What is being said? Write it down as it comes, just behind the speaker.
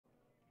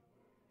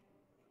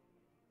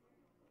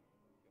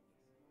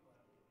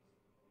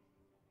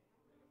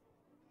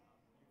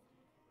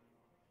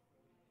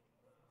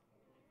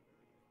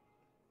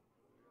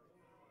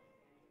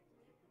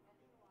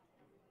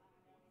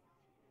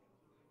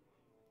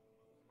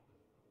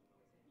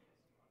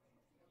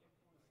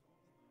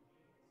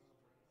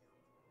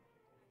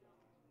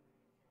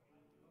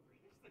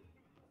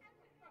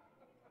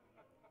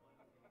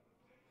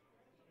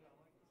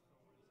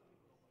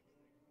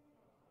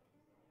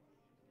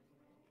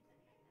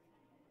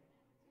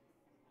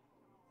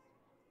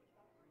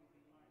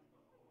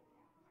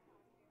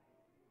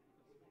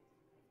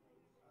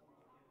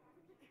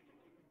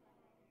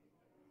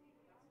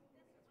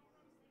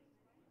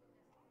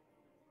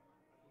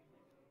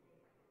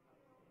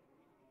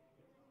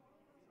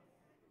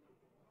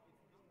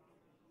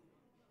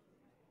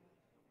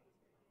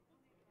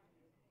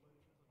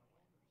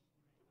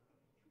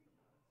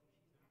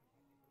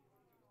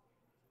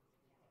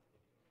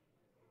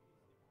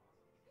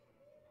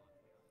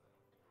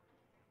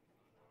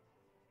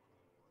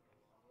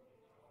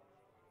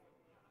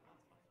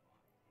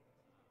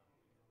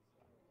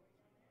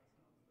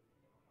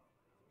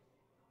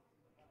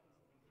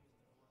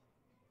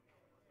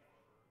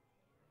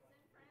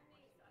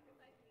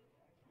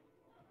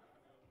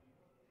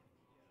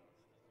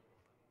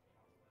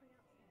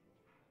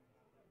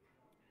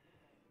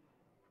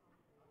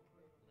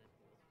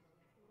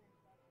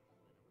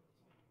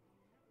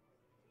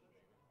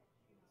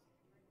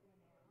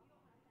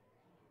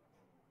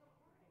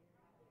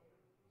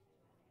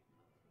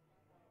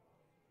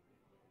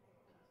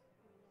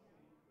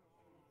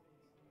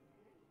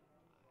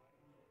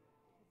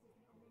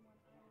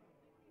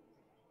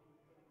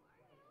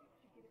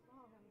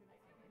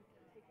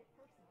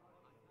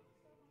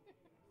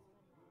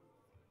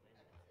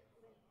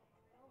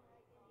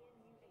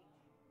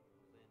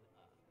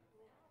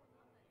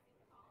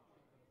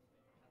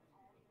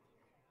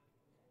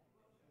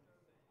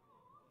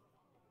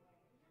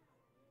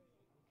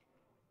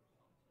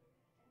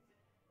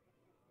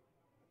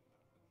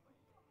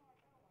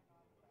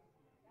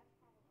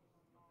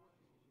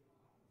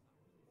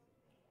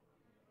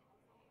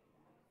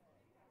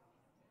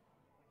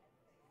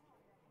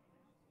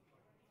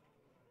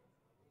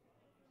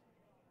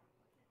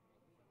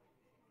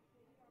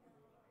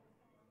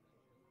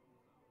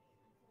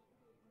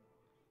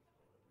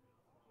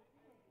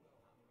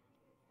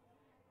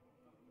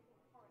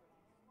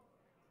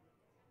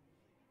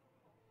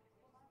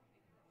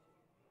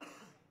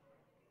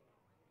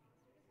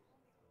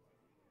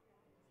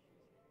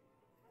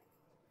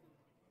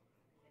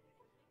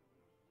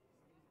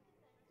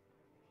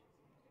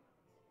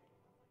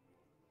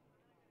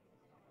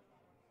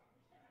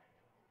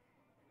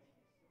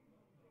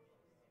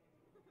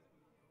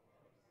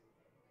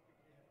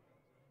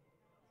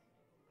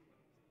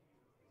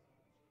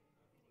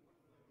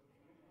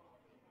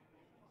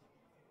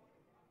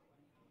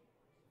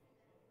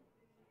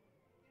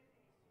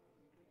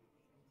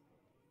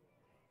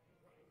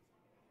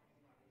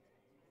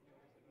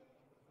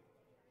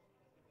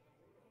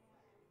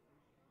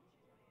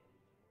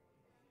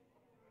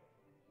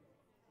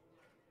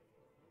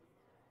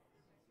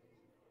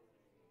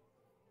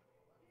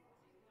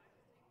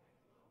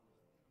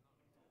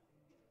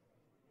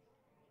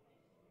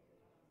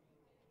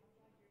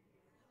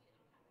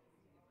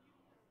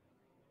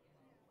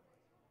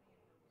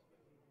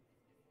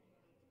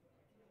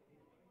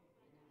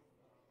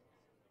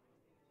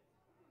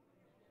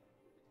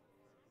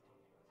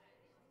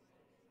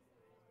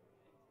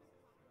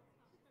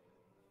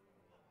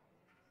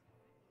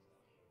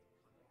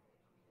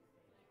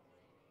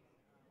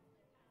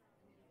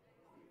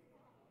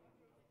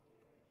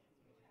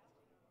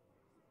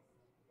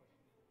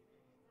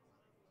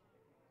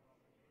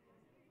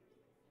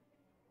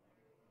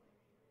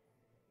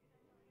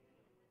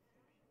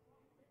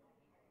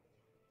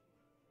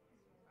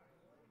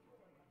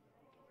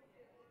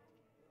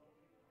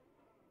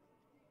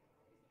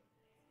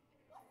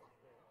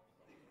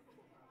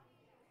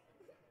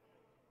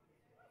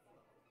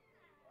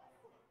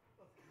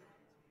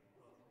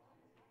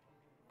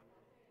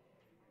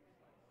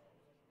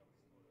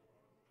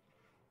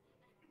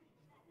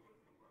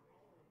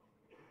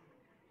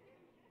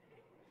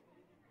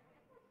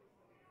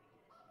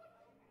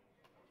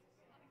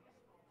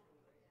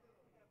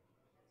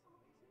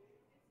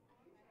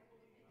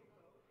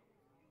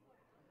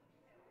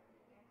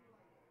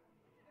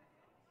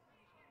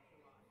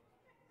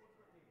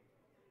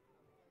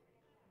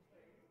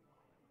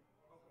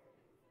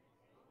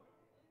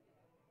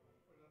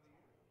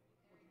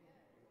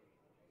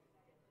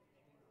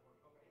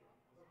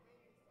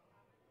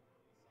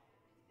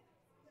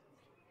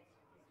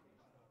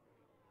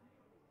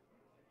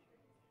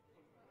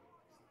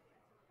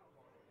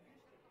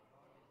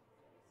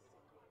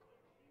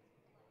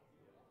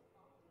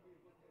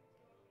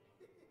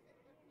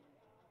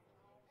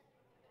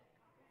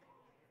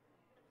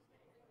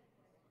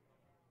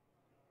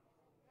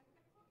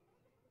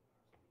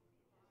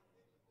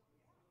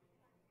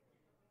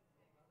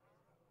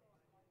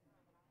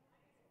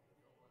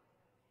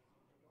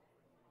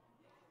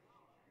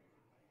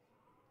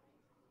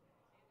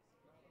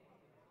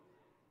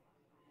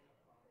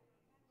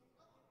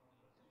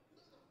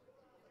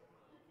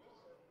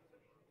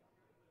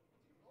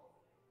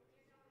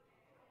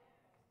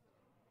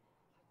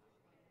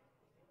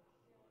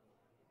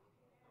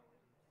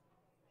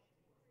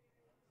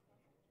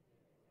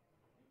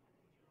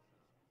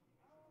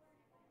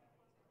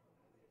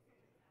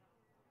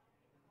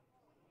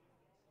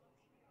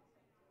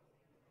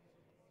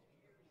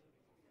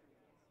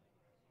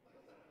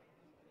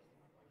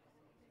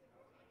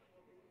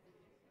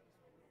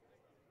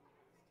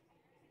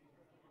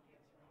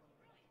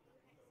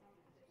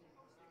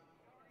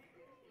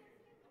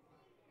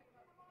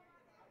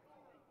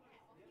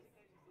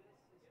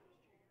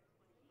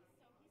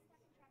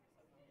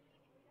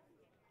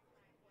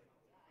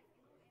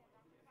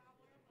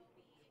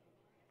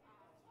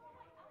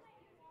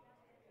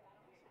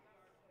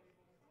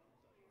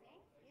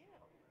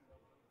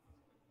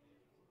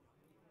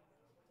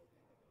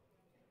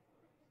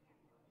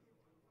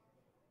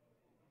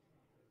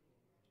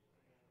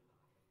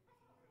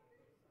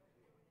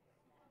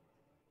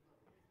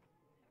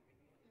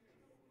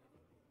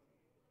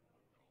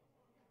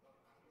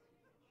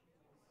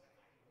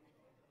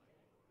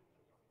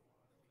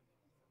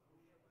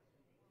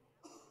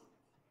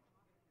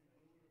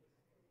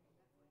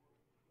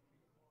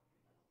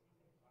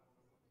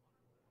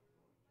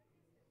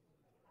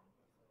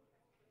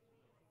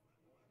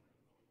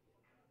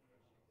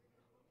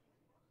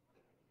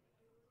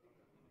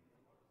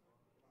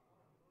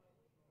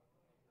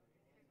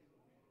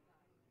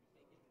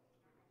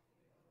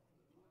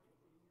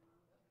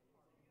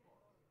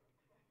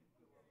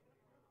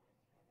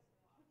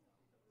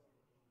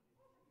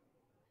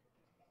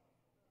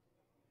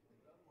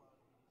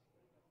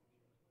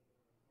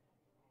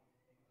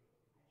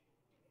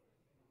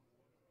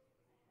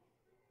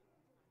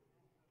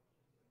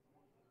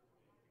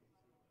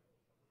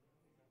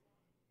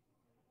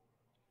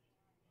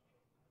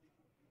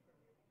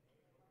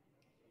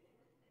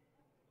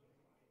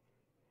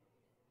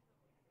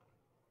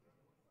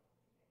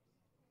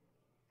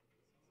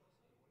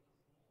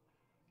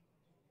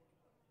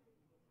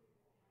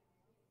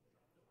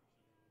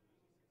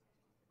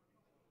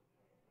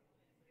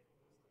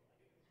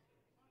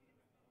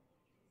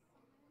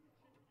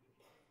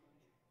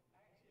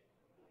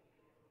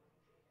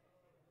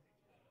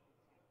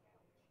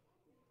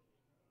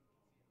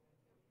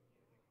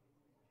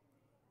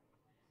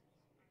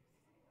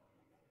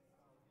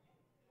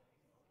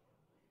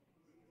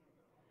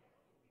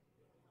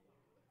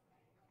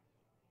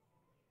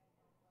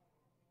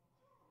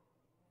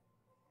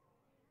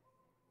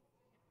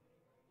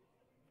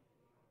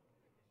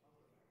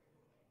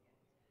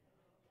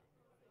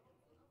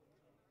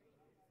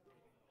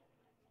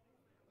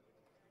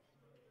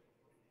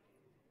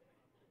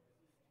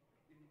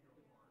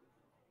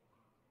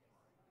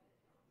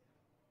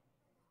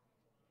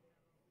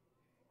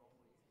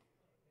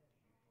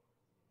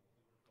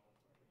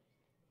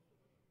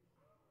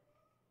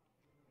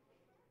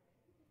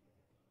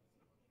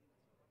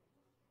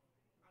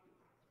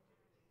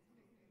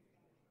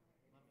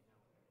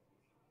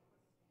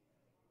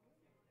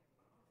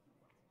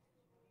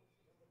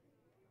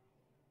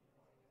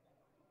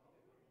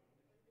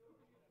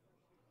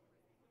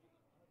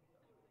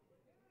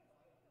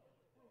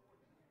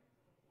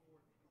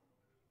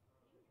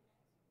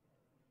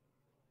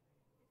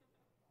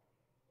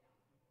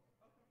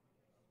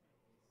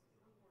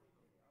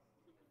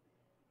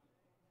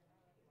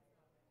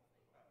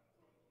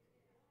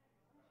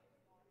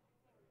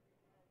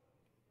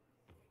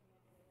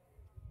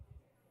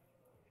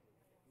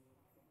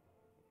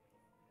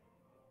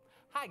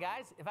Hi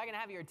guys, if I can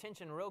have your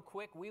attention real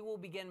quick, we will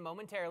begin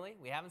momentarily.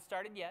 We haven't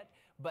started yet,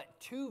 but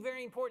two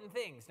very important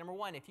things. Number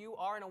one, if you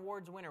are an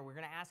awards winner, we're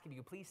going to ask if you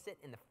could please sit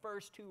in the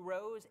first two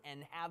rows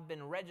and have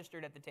been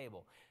registered at the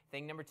table.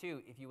 Thing number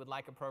two, if you would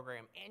like a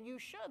program, and you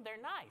should,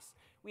 they're nice.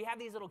 We have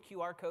these little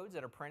QR codes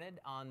that are printed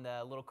on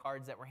the little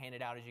cards that were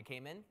handed out as you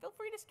came in. Feel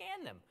free to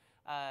scan them.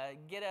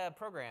 Get a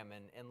program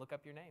and look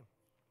up your name.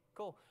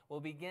 Cool. We'll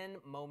begin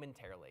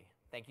momentarily.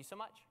 Thank you so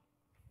much.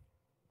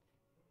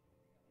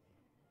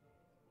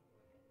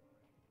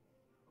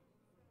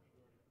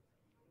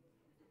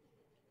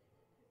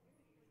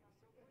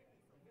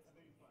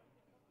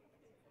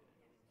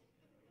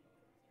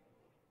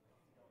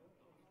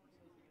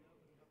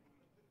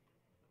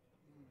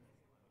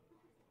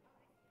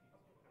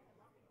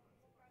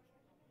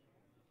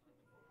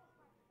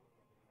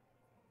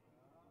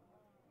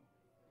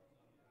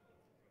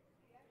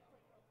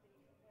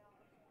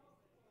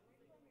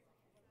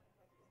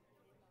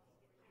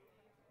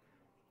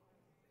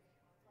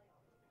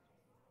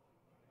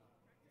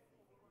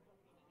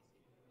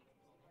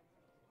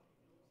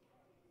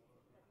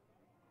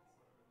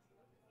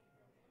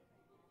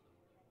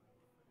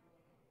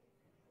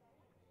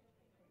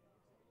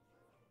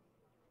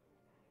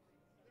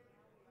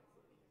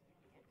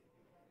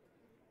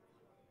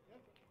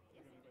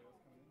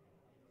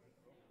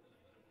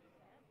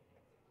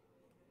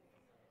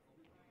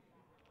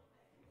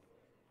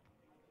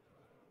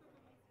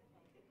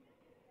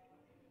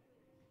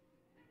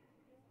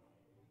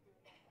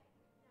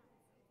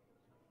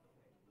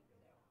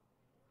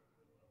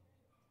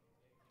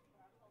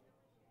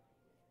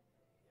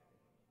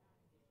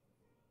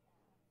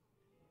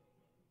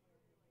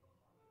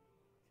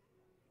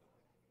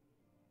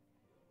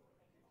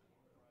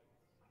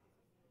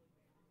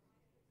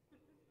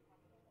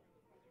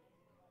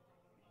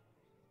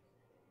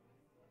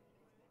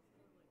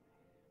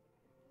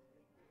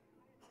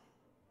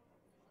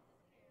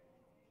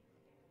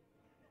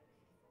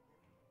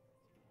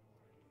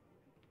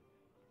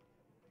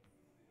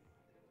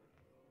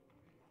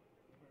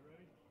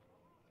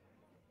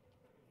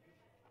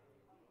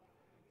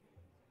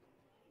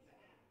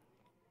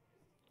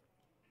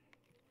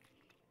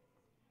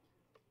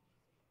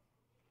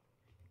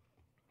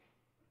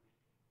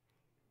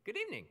 Good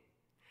evening.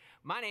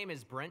 My name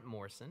is Brent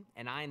Morrison,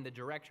 and I am the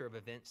Director of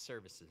Event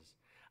Services.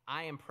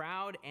 I am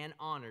proud and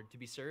honored to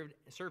be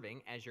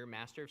serving as your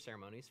Master of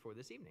Ceremonies for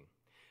this evening.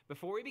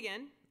 Before we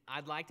begin,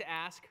 I'd like to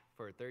ask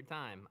for a third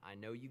time, I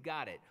know you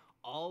got it,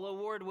 all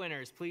award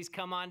winners, please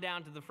come on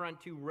down to the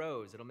front two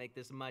rows. It'll make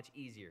this much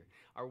easier.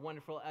 Our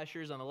wonderful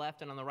ushers on the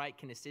left and on the right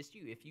can assist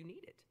you if you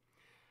need it.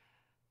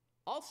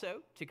 Also,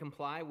 to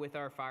comply with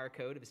our fire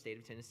code of the state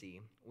of Tennessee,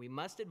 we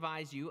must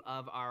advise you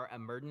of our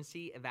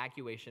emergency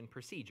evacuation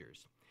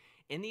procedures.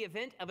 In the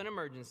event of an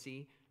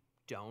emergency,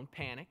 don't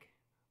panic,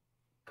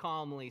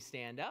 calmly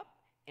stand up,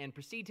 and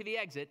proceed to the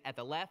exit at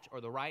the left or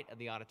the right of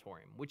the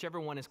auditorium, whichever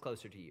one is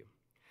closer to you.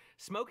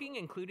 Smoking,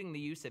 including the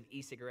use of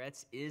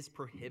e-cigarettes, is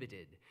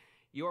prohibited.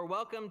 You are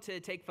welcome to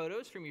take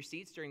photos from your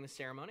seats during the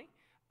ceremony,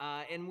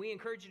 and we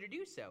encourage you to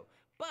do so.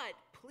 But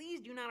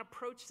please do not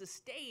approach the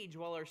stage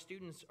while our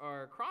students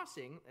are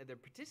crossing, they're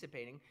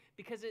participating,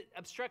 because it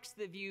obstructs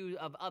the view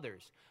of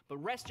others. But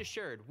rest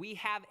assured, we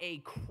have a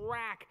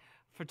crack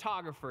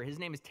photographer. His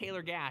name is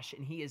Taylor Gash,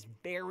 and he is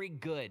very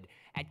good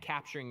at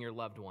capturing your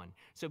loved one.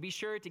 So be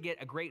sure to get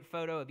a great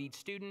photo of each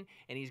student,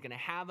 and he's going to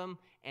have them.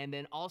 And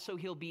then also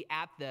he'll be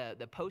at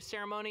the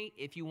post-ceremony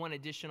if you want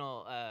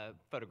additional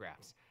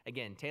photographs.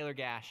 Again, Taylor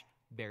Gash,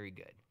 very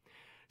good.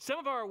 Some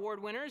of our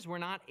award winners were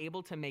not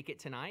able to make it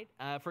tonight.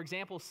 For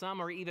example,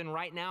 some are even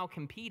right now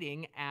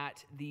competing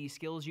at the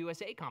Skills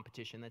USA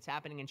competition that's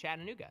happening in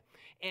Chattanooga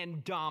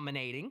and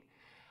dominating.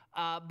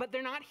 But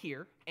they're not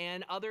here,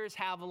 and others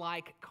have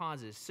like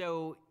causes.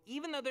 So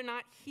even though they're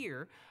not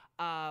here,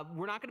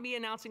 we're not going to be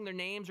announcing their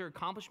names or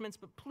accomplishments,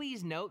 but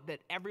please note that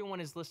everyone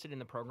is listed in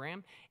the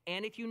program.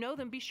 And if you know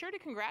them, be sure to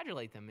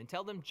congratulate them and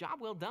tell them, job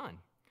well done.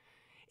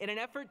 In an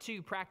effort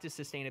to practice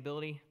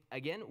sustainability,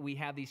 again, we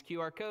have these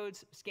QR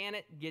codes. Scan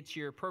it, get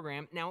your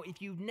program. Now,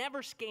 if you've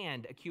never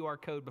scanned a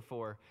QR code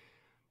before,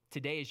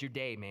 today is your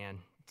day, man.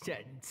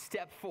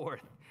 Step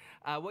forth.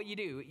 What you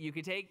do, you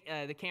can take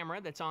the camera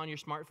that's on your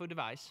smartphone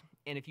device,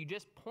 and if you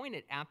just point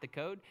it at the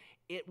code,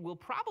 it will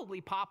probably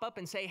pop up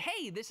and say,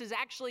 hey, this is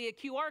actually a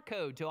QR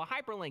code to a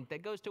hyperlink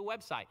that goes to a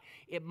website.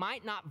 It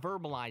might not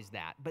verbalize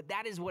that, but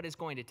that is what it's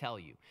going to tell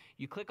you.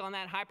 You click on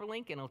that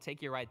hyperlink, and it'll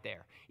take you right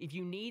there. If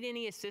you need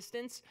any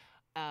assistance,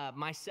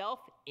 myself,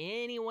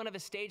 anyone of a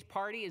stage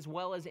party, as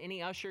well as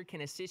any usher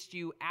can assist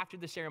you after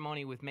the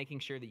ceremony with making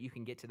sure that you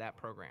can get to that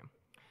program.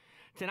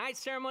 Tonight's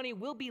ceremony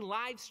will be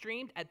live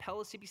streamed at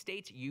Pellissippi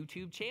State's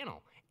YouTube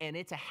channel, and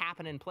it's a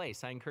happening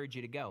place. I encourage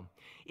you to go.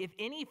 If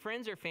any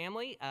friends or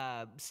family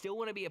still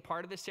want to be a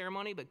part of the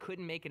ceremony but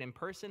couldn't make it in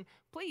person,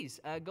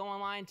 please go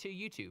online to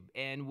YouTube,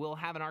 and we'll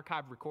have an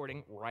archive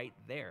recording right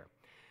there.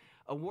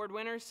 Award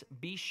winners,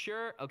 be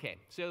sure, okay,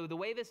 so the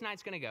way this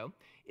night's gonna go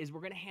is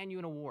we're gonna hand you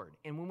an award.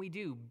 And when we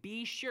do,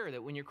 be sure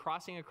that when you're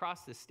crossing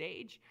across the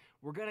stage,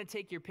 We're going to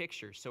take your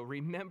picture, so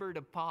remember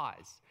to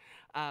pause.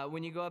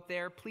 When you go up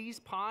there, please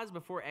pause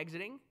before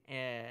exiting.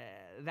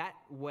 That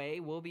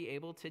way, we'll be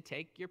able to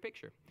take your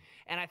picture.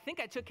 And I think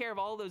I took care of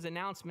all those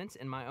announcements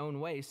in my own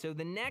way. So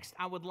the next,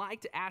 I would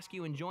like to ask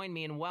you and join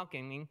me in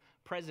welcoming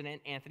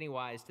President Anthony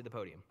Wise to the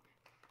podium.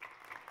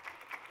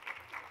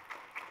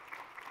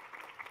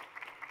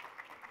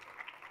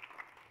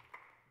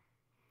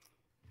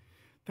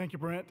 Thank you,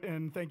 Brent,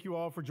 and thank you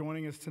all for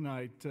joining us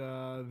tonight.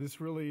 This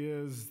really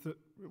is,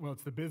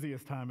 it's the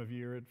busiest time of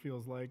year, it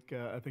feels like,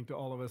 I think to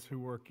all of us who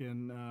work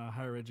in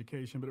higher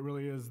education, but it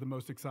really is the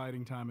most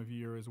exciting time of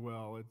year as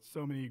well. It's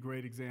so many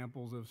great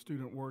examples of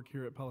student work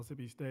here at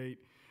Pellissippi State,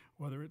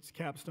 whether it's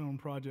capstone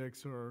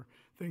projects or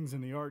things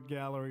in the art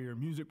gallery or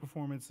music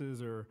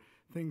performances or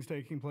things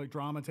taking place,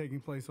 drama taking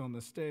place on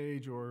the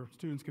stage, or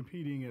students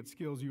competing at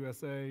Skills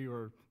USA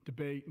or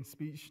debate and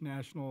speech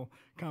national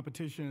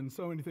competition.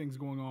 So many things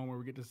going on where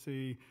we get to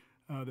see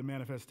the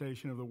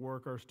manifestation of the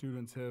work our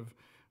students have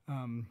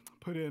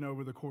put in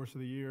over the course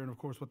of the year, and of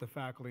course what the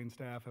faculty and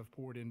staff have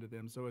poured into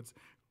them. So it's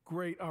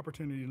great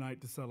opportunity tonight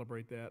to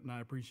celebrate that, and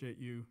I appreciate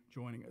you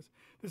joining us.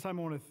 This time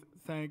I want to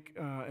thank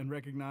and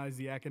recognize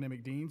the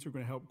academic deans who are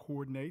going to help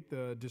coordinate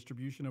the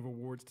distribution of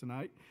awards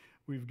tonight.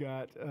 We've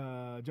got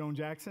Joan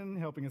Jackson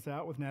helping us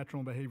out with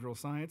Natural and Behavioral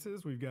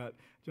Sciences. We've got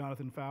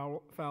Jonathan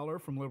Fowler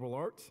from Liberal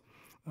Arts,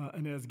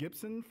 Inez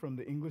Gibson from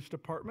the English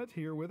Department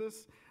here with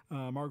us,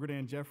 Margaret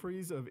Ann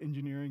Jeffries of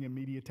Engineering and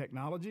Media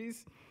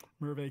Technologies,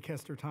 Merve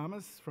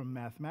Kester-Thomas from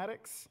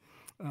Mathematics,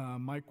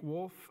 Mike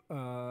Wolf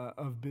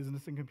of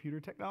Business and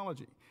Computer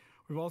Technology.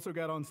 We've also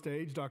got on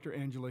stage Dr.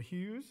 Angela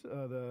Hughes,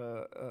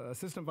 the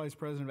Assistant Vice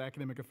President of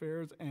Academic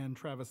Affairs, and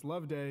Travis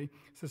Loveday,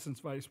 Assistant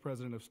Vice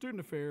President of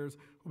Student Affairs,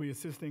 will be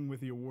assisting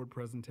with the award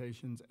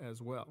presentations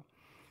as well.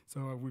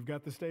 So we've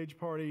got the stage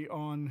party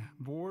on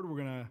board. We're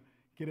going to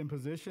get in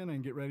position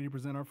and get ready to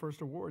present our first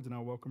awards, and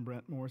I'll welcome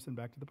Brent Morrison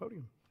back to the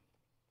podium.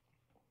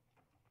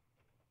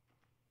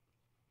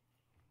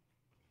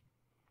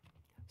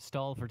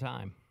 Stall for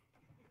time.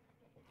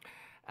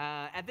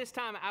 At this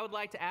time, I would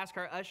like to ask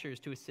our ushers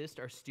to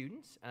assist our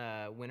students,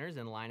 winners,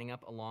 in lining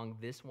up along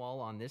this wall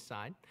on this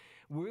side.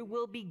 We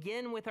will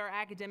begin with our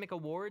academic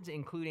awards,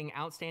 including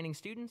outstanding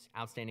students,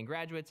 outstanding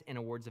graduates, and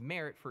awards of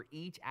merit for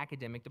each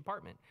academic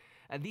department.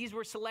 These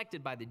were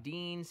selected by the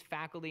deans,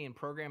 faculty, and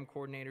program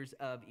coordinators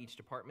of each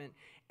department,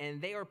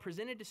 and they are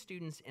presented to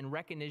students in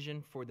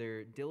recognition for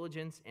their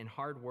diligence and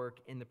hard work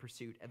in the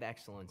pursuit of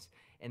excellence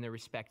in their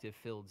respective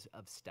fields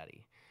of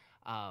study.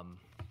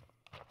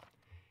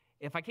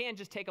 If I can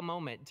just take a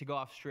moment to go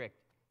off script,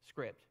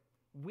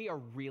 we are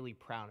really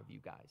proud of you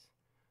guys.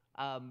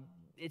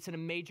 It's a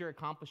major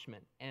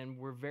accomplishment, and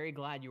we're very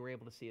glad you were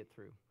able to see it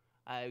through.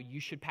 You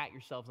should pat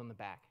yourselves on the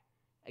back.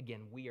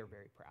 Again, we are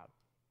very proud.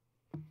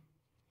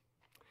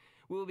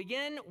 We will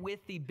begin with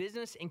the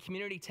Business and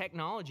Community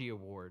Technology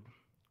Award.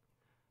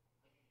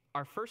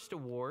 Our first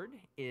award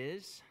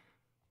is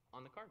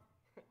on the card.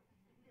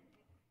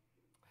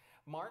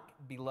 Mark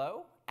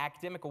below,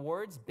 Academic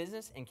Awards,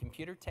 Business and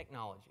Computer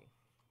Technology.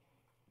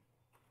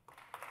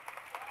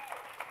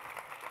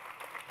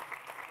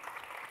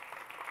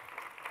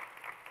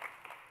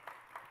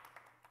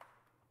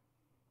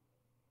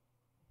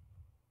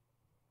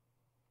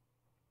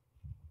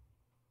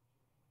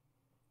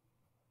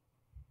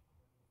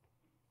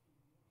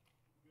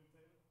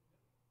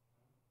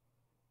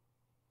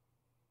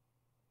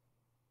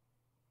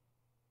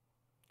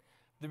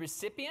 The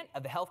recipient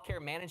of the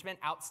Healthcare Management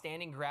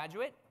Outstanding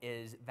Graduate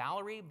is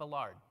Valerie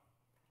Ballard.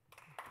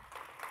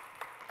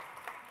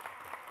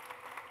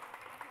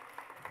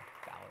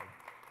 Valerie.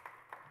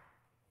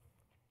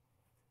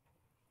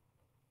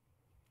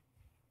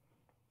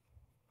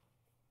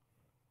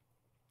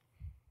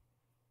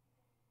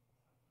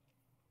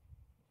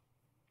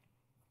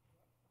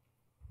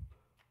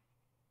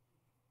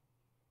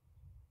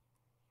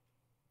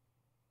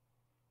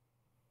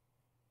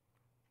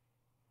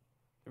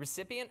 The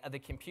recipient of the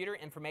Computer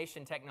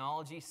Information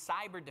Technology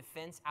Cyber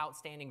Defense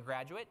Outstanding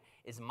Graduate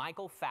is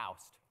Michael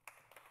Faust.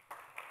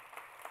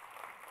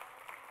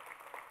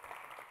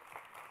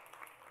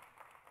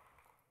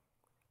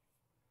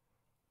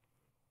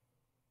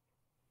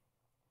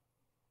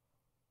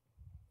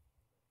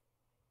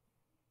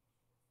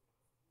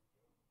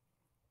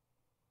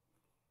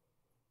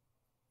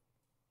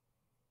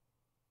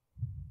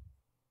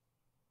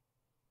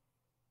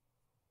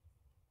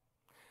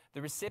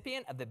 The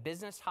recipient of the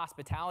Business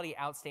Hospitality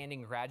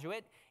Outstanding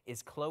Graduate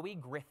is Chloe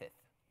Griffith.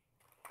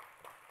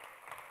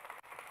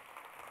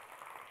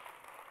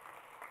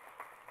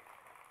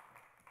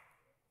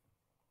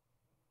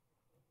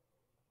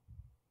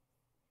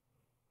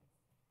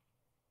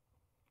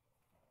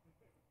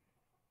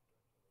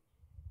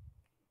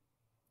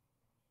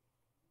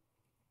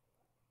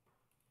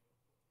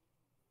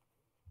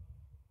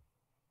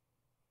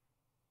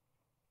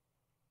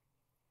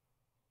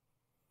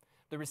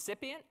 The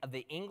recipient of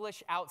the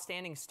English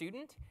Outstanding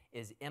Student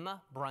is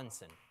Emma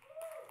Brunson.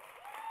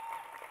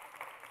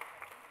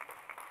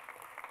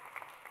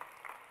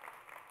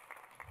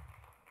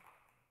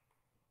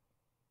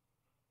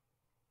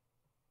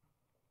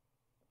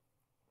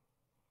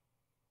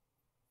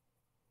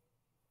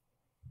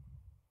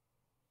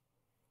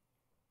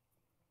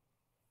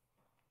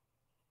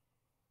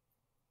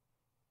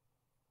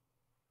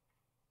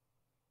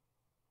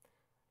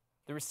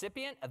 The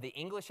recipient of the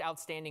English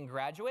Outstanding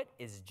Graduate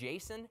is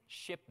Jason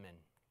Shipman.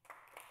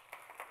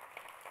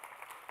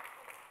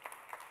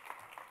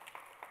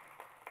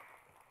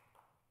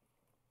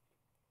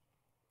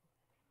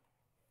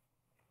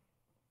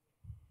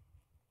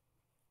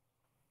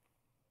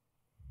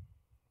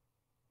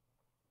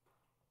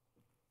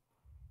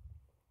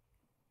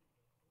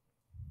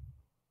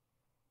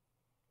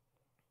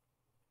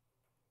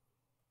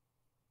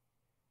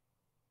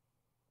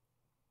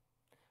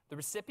 The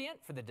recipient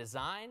for the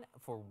Design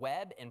for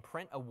Web and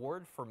Print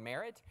Award for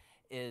Merit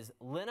is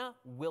Lena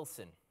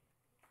Wilson.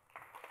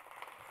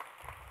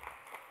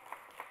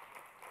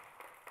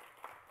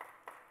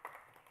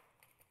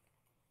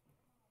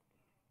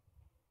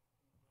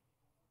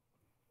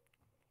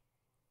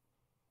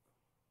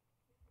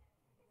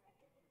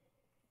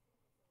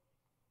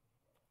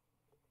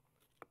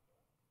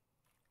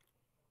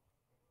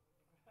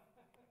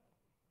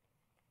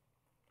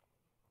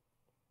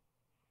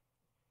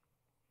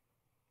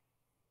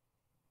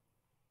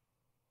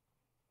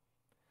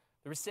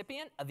 The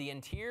recipient of the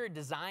Interior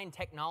Design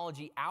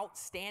Technology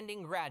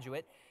Outstanding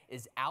Graduate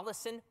is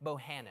Allison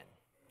Bohannon.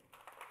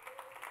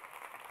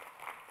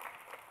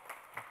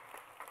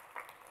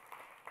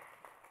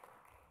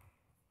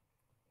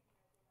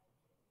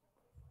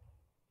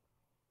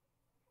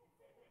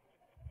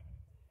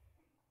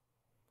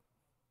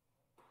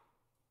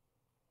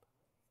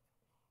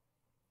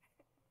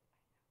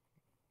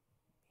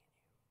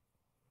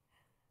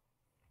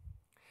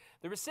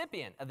 The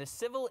recipient of the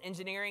Civil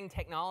Engineering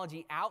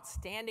Technology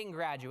Outstanding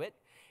Graduate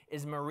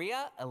is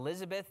Maria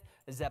Elizabeth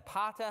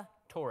Zapata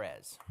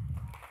Torres.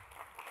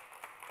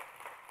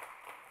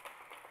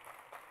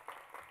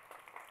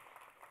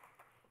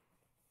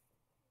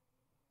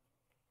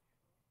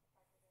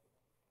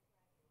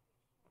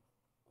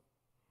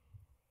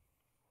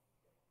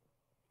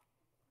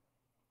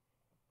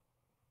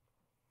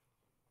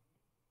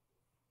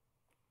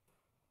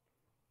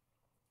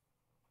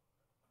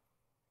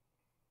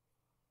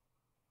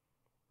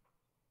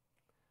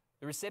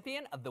 The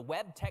recipient of the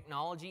Web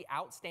Technology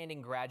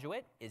Outstanding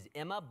Graduate is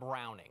Emma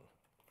Browning.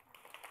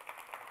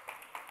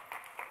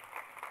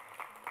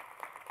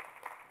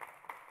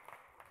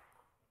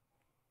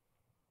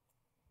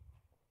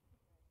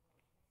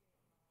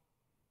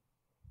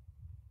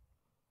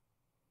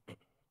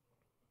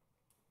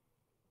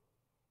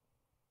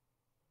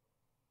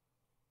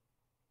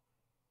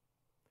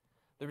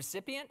 The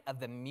recipient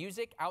of the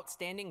Music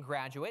Outstanding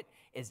Graduate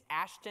is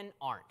Ashton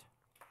Arndt.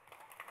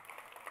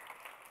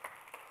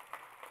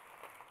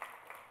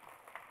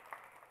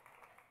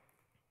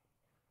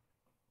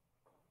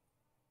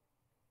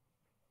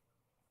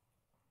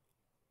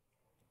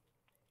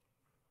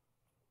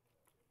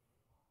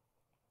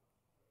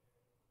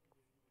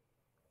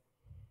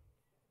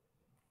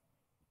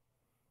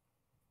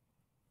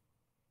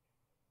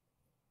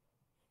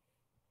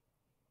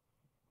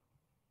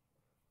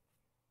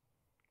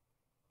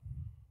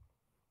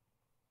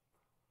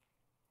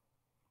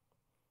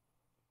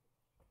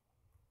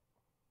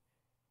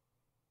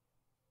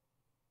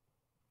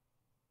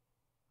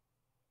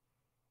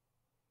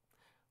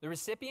 The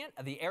recipient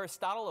of the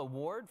Aristotle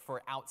Award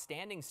for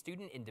Outstanding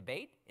Student in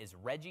Debate is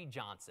Reggie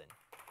Johnson.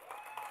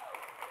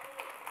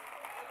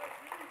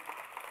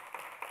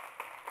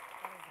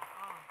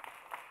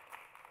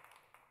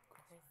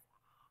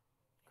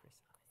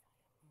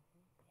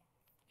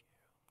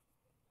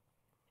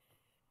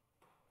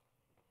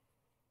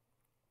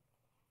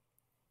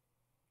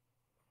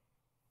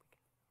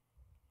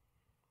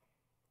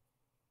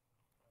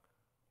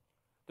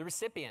 The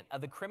recipient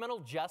of the Criminal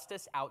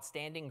Justice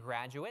Outstanding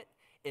Graduate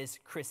is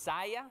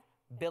Chrisaya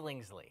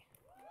Billingsley.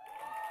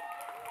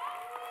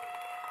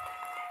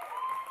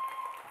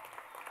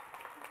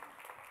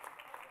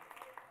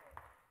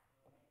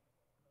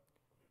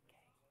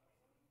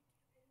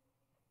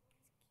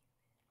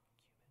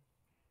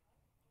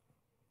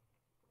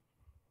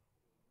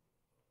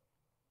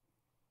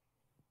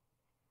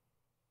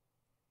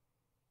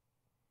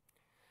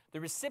 The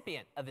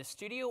recipient of the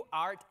Studio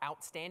Art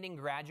Outstanding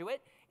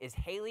Graduate is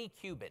Haley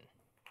Cuban.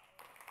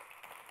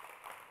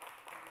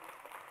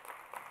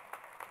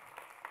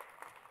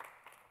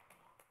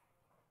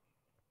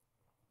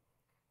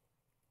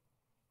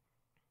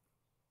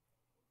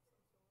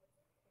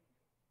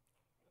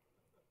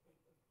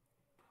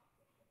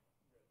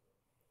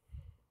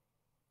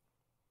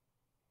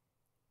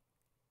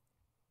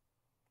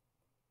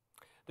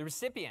 The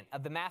recipient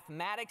of the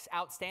Mathematics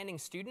Outstanding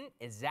Student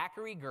is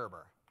Zachary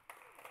Gerber.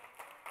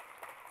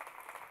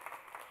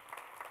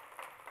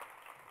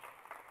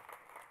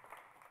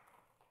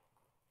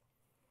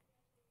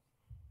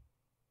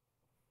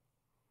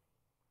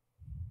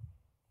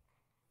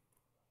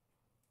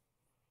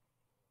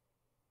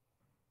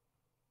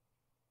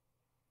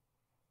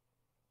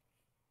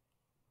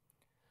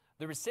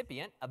 The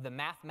recipient of the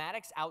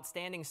Mathematics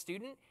Outstanding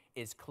Student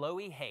is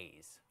Chloe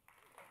Hayes.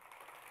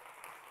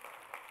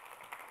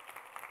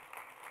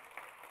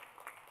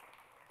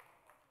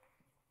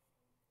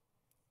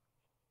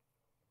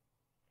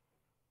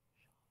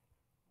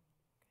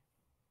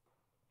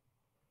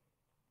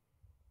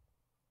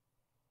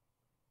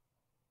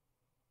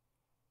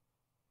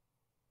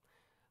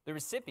 The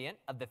recipient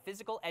of the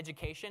Physical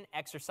Education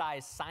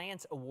Exercise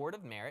Science Award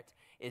of Merit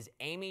is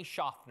Amy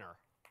Schaffner.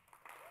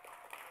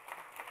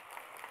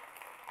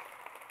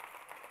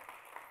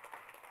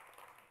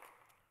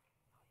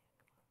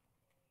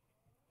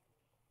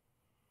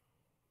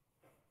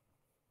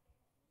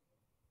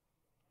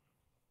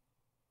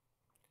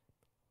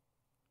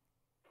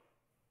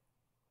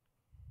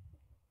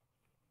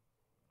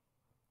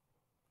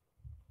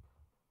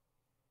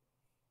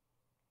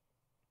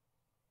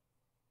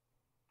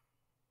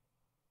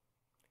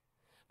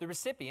 The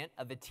recipient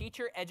of the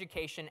Teacher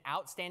Education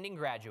Outstanding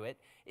Graduate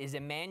is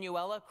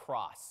Emanuela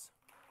Cross.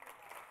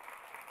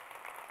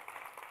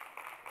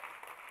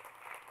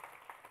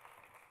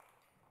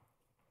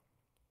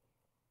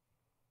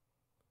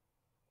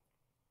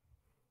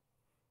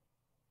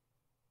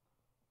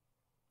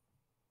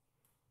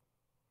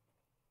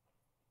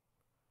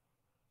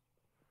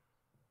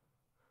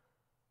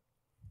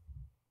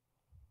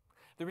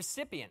 The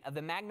recipient of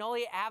the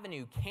Magnolia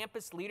Avenue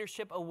Campus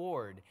Leadership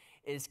Award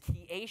is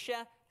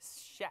Keisha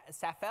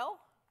Safel?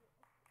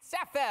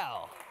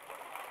 Safel!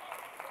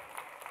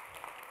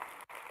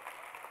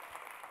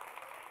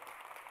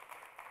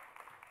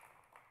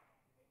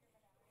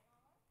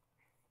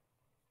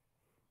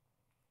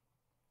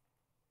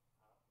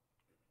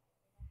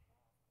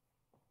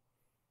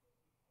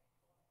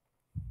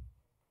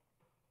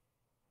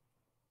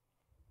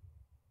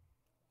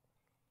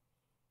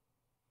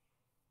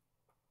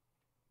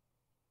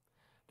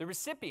 The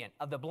recipient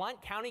of the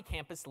Blount County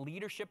Campus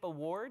Leadership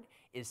Award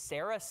is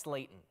Sarah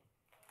Slayton.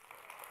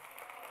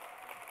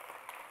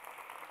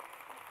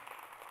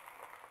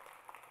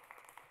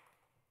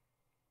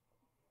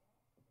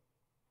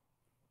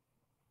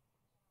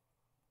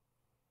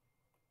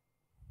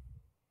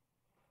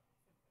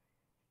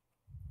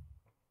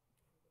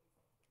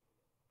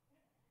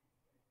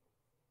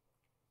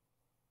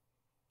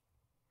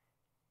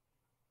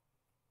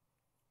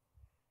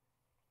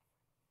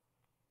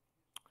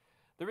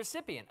 The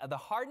recipient of the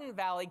Hardin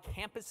Valley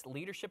Campus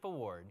Leadership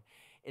Award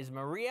is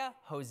Maria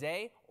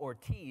Jose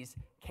Ortiz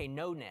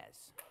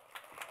Quinones.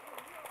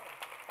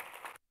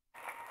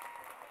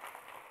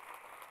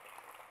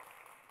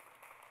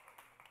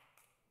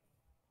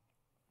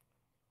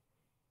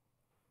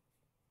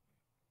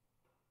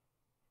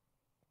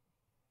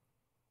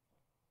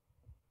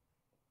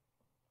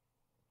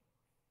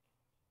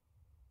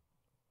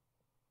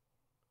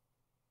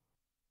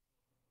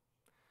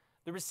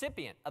 The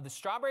recipient of the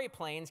Strawberry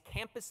Plains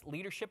Campus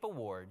Leadership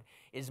Award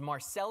is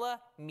Marcella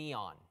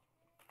Mion.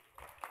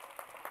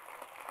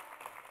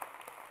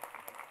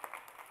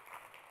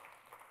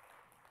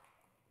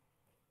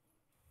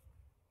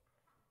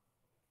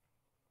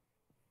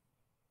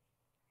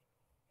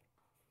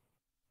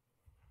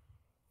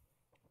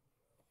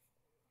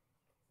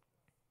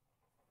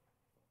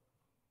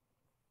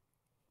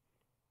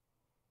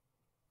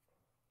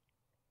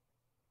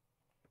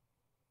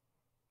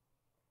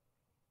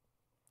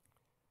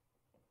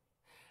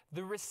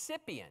 The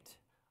recipient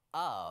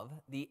of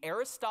the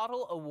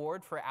Aristotle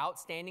Award for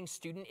Outstanding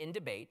Student in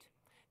Debate,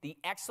 the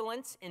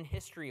Excellence in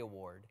History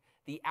Award,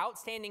 the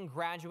Outstanding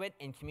Graduate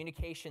in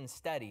Communication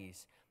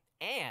Studies,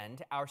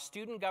 and our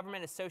Student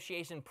Government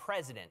Association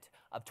President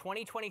of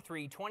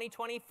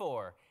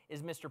 2023-2024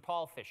 is Mr.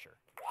 Paul Fisher.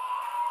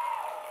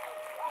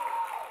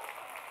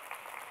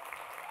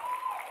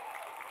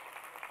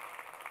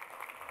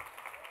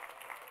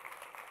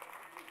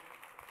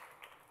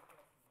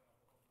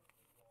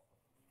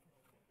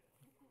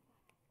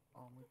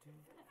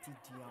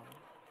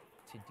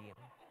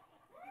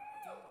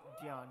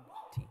 Dion.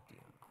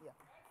 Yeah.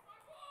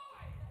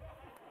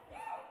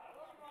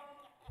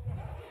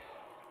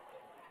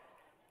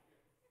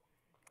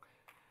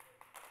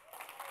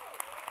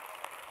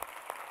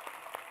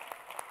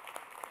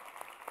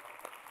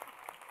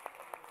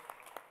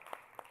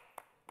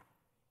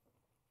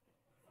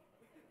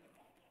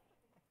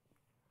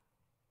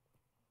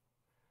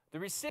 The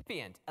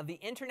recipient of the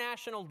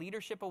International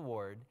Leadership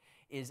Award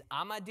is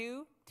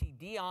Amadou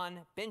Tidion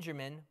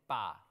Benjamin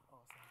Ba.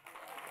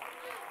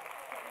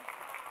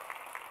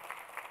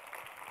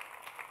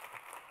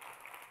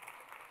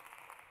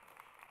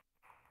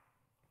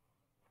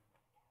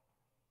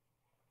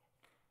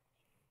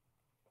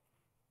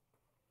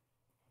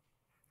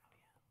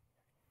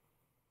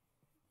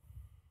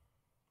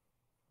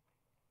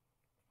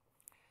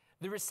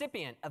 The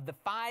recipient of the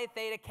Phi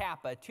Theta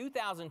Kappa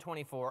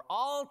 2024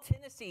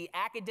 All-Tennessee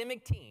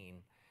Academic Team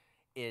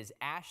is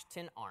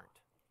Ashton Arndt.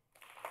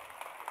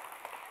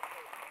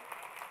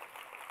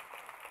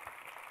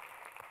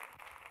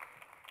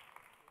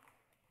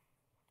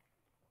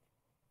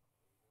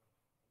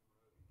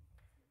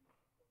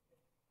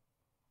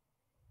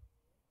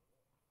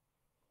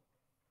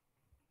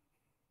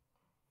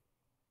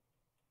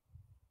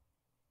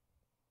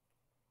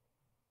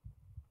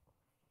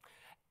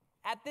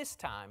 At this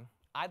time,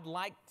 I'd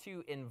like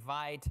to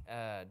invite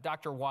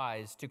Dr.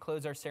 Wise to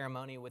close our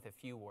ceremony with a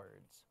few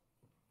words.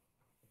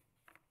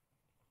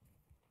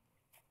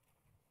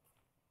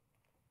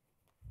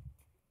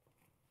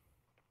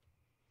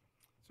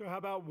 So how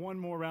about one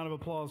more round of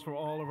applause for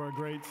all of our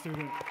great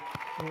student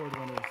award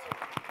winners?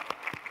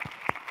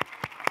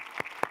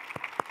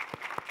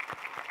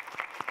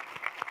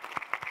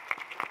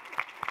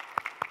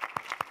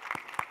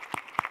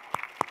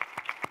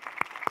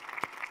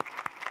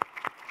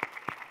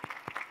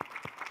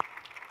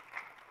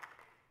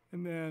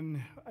 And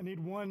then I need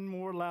one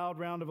more loud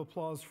round of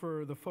applause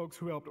for the folks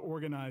who helped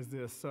organize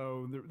this.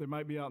 So they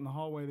might be out in the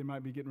hallway, they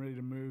might be getting ready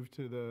to move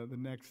to the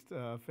next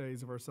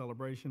phase of our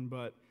celebration,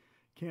 but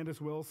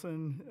Candace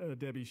Wilson,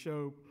 Debbie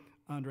Shope,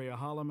 Andrea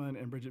Holloman,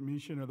 and Bridget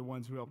Meeshan are the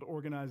ones who helped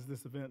organize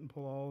this event and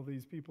pull all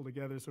these people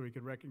together so we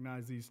could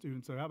recognize these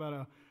students. So how about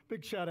a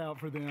big shout out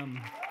for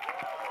them?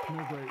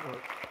 Doing great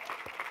work.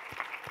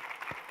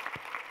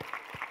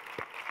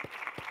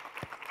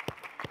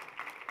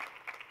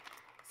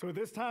 So at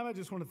this time, I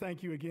just want to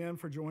thank you again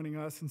for joining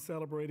us in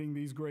celebrating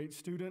these great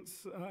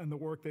students and the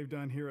work they've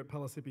done here at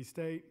Pellissippi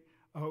State.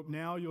 I hope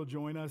now you'll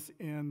join us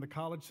in the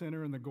College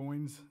Center in the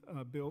Goins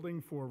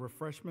building for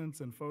refreshments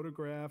and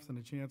photographs and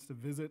a chance to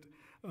visit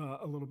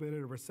a little bit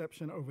at a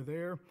reception over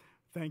there.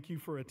 Thank you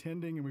for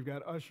attending, and we've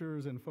got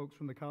ushers and folks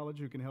from the college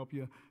who can help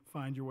you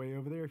find your way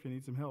over there if you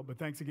need some help. But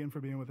thanks again for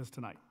being with us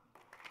tonight.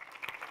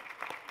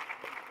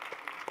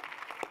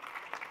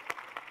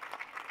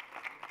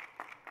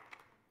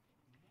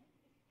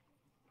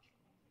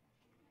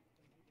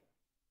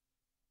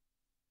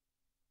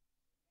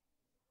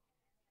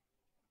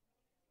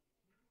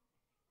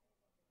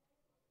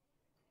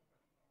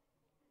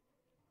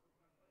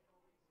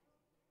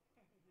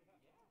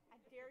 I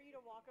dare you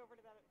to walk over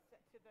to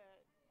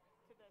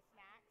the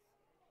snacks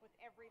with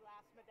every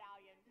last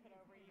medallion put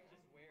over you.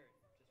 Just wear it.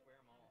 Just wear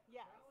them all.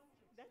 Yes,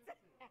 that's it.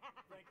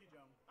 Thank you,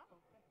 Joan.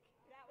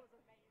 That was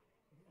amazing.